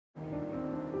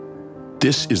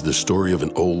This is the story of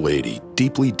an old lady,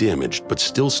 deeply damaged but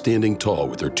still standing tall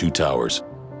with her two towers.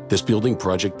 This building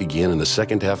project began in the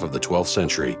second half of the 12th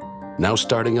century, now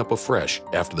starting up afresh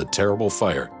after the terrible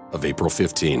fire of April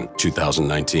 15,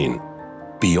 2019.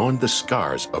 Beyond the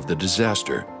scars of the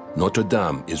disaster,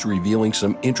 Notre-Dame is revealing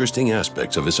some interesting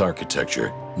aspects of its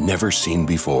architecture never seen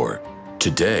before.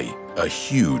 Today, a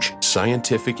huge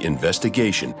scientific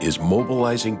investigation is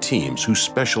mobilizing teams who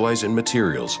specialize in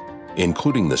materials,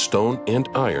 including the stone and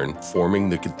iron forming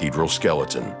the cathedral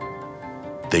skeleton.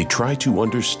 They try to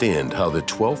understand how the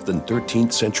 12th and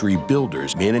 13th century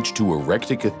builders managed to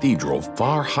erect a cathedral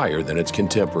far higher than its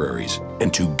contemporaries,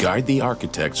 and to guide the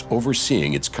architects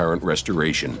overseeing its current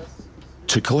restoration.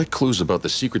 To collect clues about the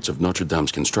secrets of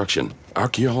Notre-Dame's construction,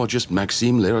 archaeologist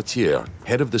Maxime Leratière,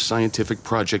 head of the scientific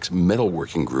project's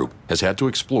metalworking group, has had to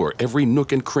explore every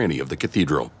nook and cranny of the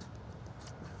cathedral.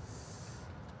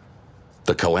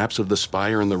 The collapse of the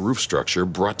spire and the roof structure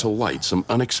brought to light some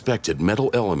unexpected metal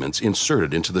elements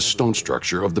inserted into the stone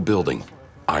structure of the building: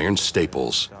 iron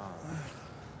staples.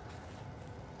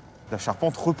 The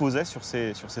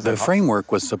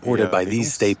framework was supported by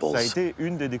these staples.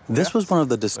 This was one of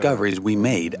the discoveries we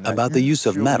made about the use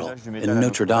of metal in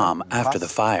Notre-Dame after the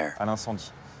fire.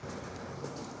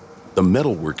 The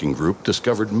metalworking group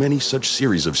discovered many such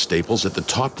series of staples at the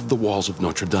top of the walls of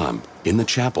Notre-Dame, in the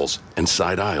chapels and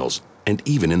side aisles, and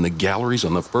even in the galleries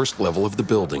on the first level of the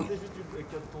building.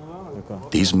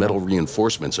 These metal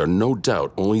reinforcements are no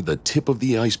doubt only the tip of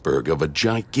the iceberg of a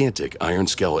gigantic iron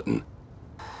skeleton.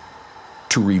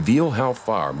 To reveal how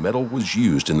far metal was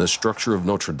used in the structure of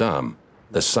Notre-Dame,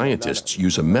 the scientists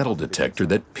use a metal detector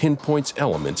that pinpoints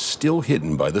elements still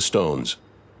hidden by the stones.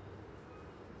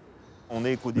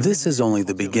 This is only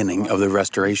the beginning of the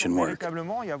restoration work,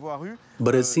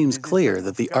 but it seems clear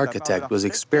that the architect was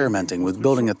experimenting with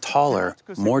building a taller,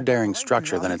 more daring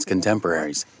structure than its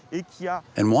contemporaries,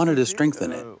 and wanted to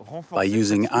strengthen it by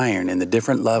using iron in the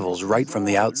different levels right from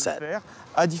the outset.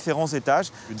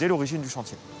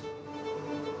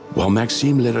 While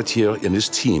Maxime Leratière and his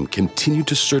team continue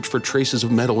to search for traces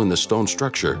of metal in the stone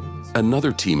structure,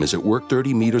 another team is at work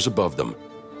 30 meters above them.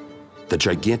 The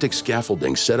gigantic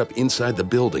scaffolding set up inside the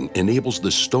building enables the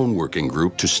stoneworking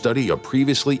group to study a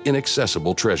previously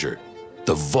inaccessible treasure,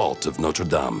 the vault of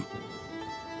Notre-Dame.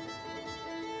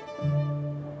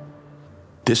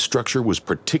 This structure was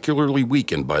particularly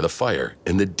weakened by the fire,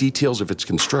 and the details of its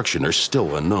construction are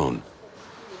still unknown.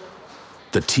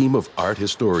 The team of art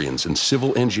historians and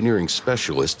civil engineering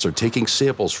specialists are taking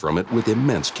samples from it with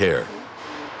immense care,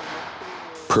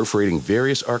 perforating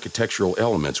various architectural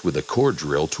elements with a core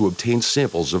drill to obtain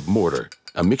samples of mortar,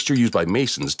 a mixture used by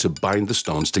masons to bind the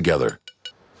stones together.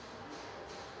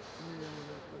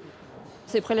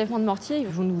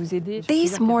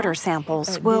 These mortar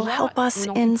samples will help us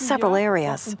in several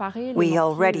areas. We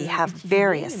already have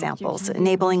various samples,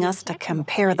 enabling us to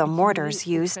compare the mortars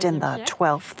used in the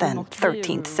 12th and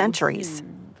 13th centuries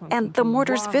and the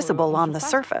mortars visible on the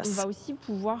surface.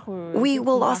 We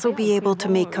will also be able to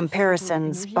make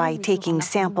comparisons by taking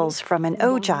samples from an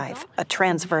ogive, a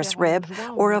transverse rib,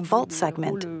 or a vault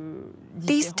segment.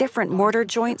 These different mortar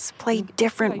joints play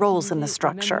different roles in the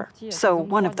structure, so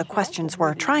one of the questions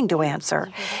we're trying to answer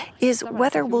is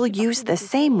whether we'll use the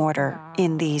same mortar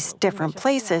in these different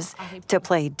places to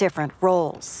play different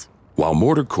roles. While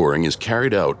mortar coring is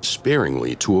carried out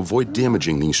sparingly to avoid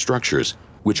damaging these structures,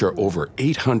 which are over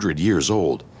 800 years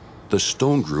old, the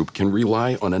stone group can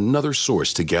rely on another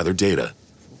source to gather data: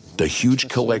 the huge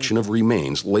collection of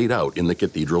remains laid out in the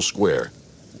cathedral square.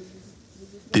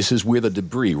 This is where the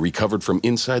debris recovered from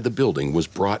inside the building was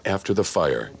brought after the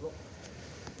fire.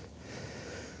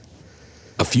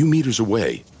 A few meters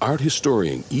away, art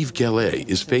historian Yves Gallet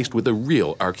is faced with a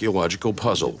real archaeological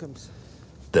puzzle.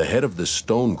 The head of the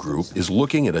stone group is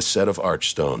looking at a set of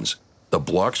archstones, the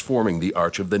blocks forming the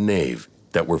arch of the nave,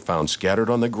 that were found scattered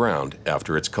on the ground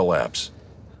after its collapse.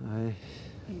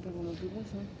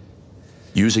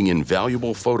 Using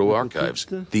invaluable photo archives,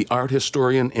 the art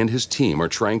historian and his team are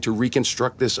trying to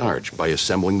reconstruct this arch by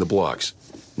assembling the blocks.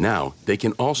 Now, they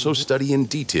can also study in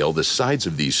detail the sides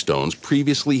of these stones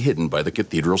previously hidden by the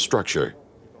cathedral structure.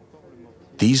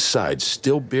 These sides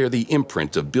still bear the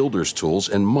imprint of builders' tools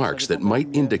and marks that might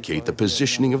indicate the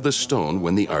positioning of the stone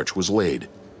when the arch was laid.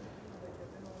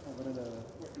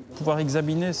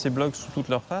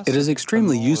 It is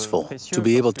extremely useful to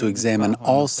be able to examine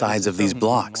all sides of these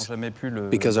blocks,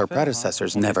 because our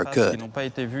predecessors never could.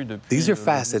 These are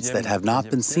facets that have not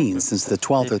been seen since the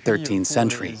 12th or 13th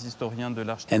century.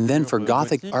 And then for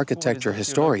Gothic architecture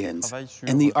historians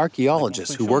and the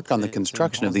archaeologists who work on the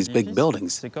construction of these big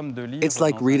buildings, it's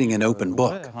like reading an open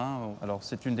book.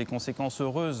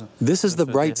 This is the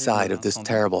bright side of this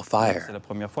terrible fire.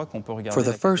 For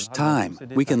the first time,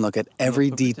 we can look at every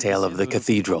detail of the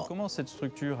cathedral.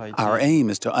 Our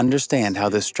aim is to understand how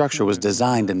this structure was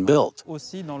designed and built,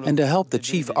 and to help the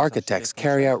chief architects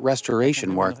carry out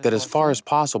restoration work that as far as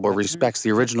possible respects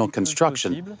the original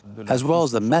construction, as well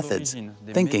as the methods,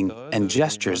 thinking, and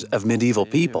gestures of medieval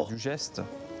people.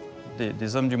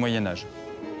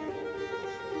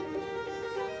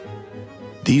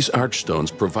 These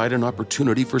archstones provide an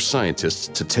opportunity for scientists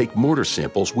to take mortar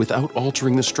samples without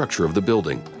altering the structure of the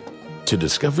building. To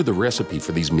discover the recipe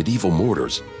for these medieval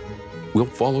mortars, we'll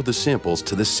follow the samples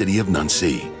to the city of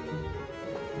Nancy.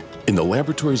 In the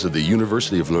laboratories of the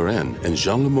University of Lorraine and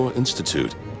Jean Lemoyne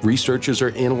Institute, researchers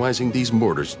are analyzing these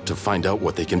mortars to find out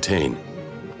what they contain.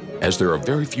 As there are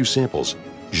very few samples,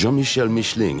 Jean-Michel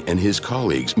Micheling and his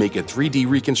colleagues make a 3D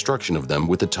reconstruction of them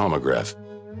with a tomograph.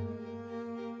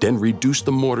 Then reduce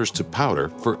the mortars to powder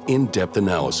for in-depth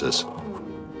analysis.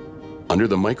 Under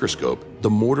the microscope, the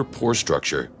mortar pore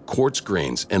structure, quartz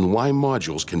grains, and lime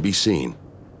modules can be seen.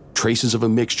 Traces of a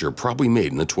mixture probably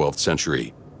made in the 12th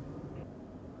century.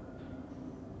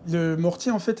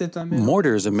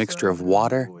 Mortar is a mixture of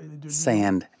water,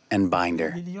 sand, and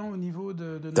binder.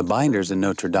 The binders in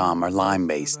Notre-Dame are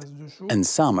lime-based, and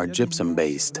some are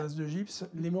gypsum-based.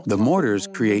 The mortars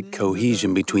create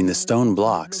cohesion between the stone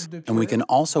blocks, and we can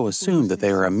also assume that they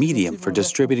are a medium for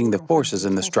distributing the forces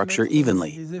in the structure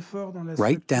evenly,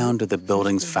 right down to the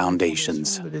building's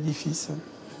foundations.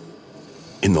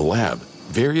 In the lab,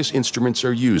 various instruments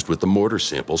are used with the mortar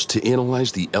samples to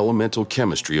analyze the elemental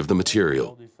chemistry of the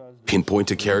material, pinpoint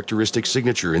a characteristic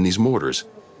signature in these mortars,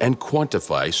 and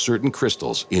quantify certain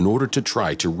crystals in order to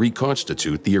try to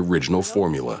reconstitute the original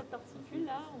formula.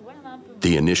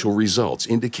 The initial results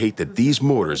indicate that these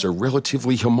mortars are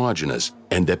relatively homogeneous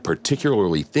and that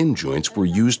particularly thin joints were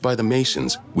used by the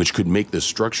masons, which could make the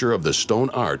structure of the stone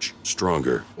arch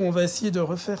stronger.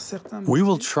 We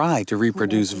will try to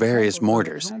reproduce various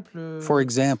mortars, for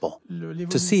example,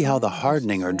 to see how the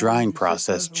hardening or drying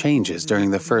process changes during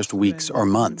the first weeks or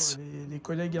months.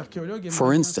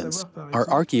 For instance, our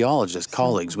archaeologist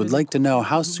colleagues would like to know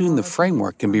how soon the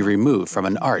framework can be removed from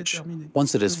an arch,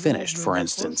 once it is finished, for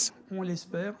instance.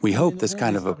 We hope this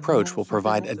kind of approach will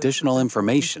provide additional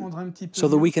information so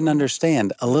that we can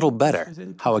understand a little better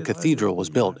how a cathedral was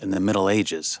built in the Middle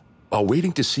Ages. While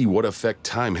waiting to see what effect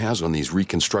time has on these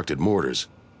reconstructed mortars,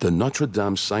 the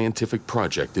Notre-Dame scientific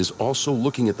project is also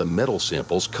looking at the metal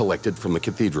samples collected from the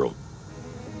cathedral.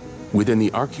 Within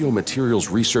the Archéomatériaux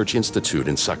Research Institute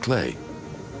in Saclay,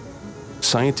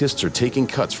 scientists are taking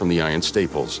cuts from the iron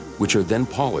staples, which are then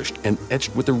polished and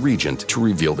etched with a reagent to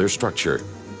reveal their structure.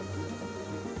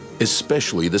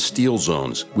 Especially the steel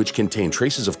zones, which contain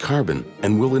traces of carbon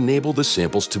and will enable the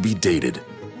samples to be dated.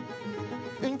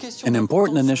 An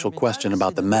important initial question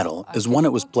about the metal is when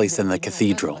it was placed in the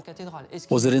cathedral.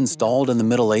 Was it installed in the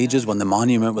Middle Ages when the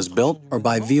monument was built, or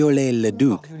by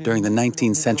Viollet-le-Duc during the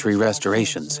 19th century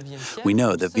restorations? We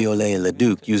know that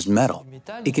Viollet-le-Duc used metal.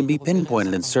 It can be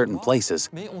pinpointed in certain places,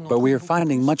 but we are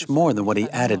finding much more than what he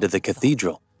added to the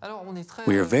cathedral.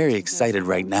 We are very excited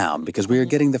right now because we are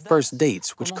getting the first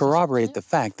dates which corroborate the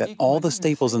fact that all the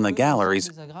staples in the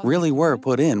galleries really were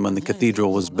put in when the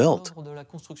cathedral was built.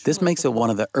 This makes it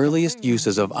one of the earliest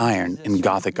uses of iron in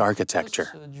Gothic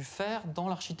architecture.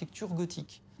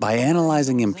 By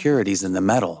analyzing impurities in the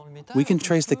metal, we can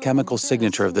trace the chemical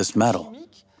signature of this metal,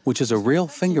 which is a real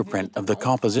fingerprint of the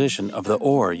composition of the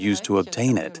ore used to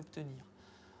obtain it.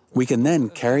 We can then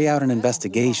carry out an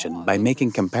investigation by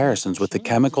making comparisons with the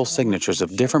chemical signatures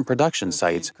of different production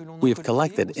sites we have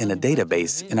collected in a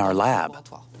database in our lab.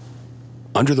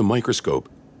 Under the microscope,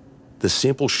 the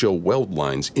samples show weld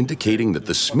lines indicating that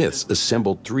the smiths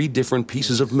assembled 3 different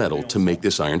pieces of metal to make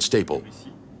this iron staple.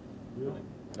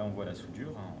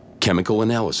 Chemical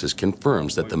analysis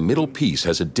confirms that the middle piece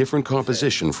has a different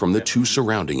composition from the 2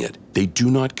 surrounding it. They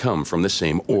do not come from the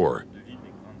same ore.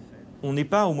 In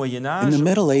the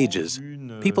Middle Ages,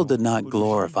 people did not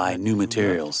glorify new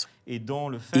materials.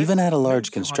 Even at a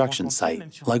large construction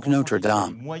site, like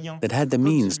Notre-Dame, that had the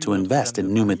means to invest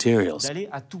in new materials,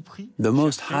 the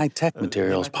most high-tech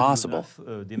materials possible,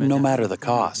 no matter the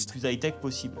cost. The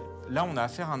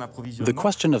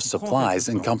question of supplies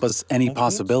encompasses any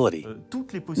possibility.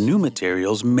 New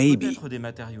materials maybe,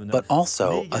 but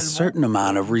also a certain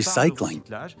amount of recycling,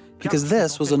 because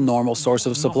this was a normal source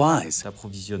of supplies.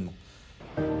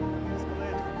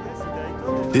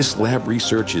 This lab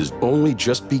research is only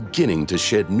just beginning to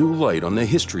shed new light on the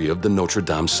history of the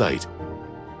Notre-Dame site.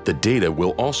 The data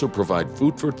will also provide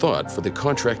food for thought for the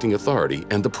contracting authority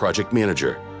and the project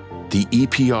manager. the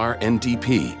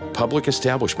EPR-NDP, public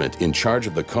establishment in charge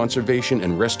of the conservation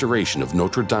and restoration of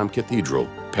Notre-Dame Cathedral,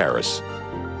 Paris,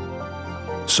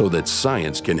 so that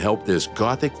science can help this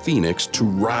Gothic phoenix to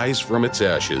rise from its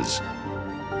ashes.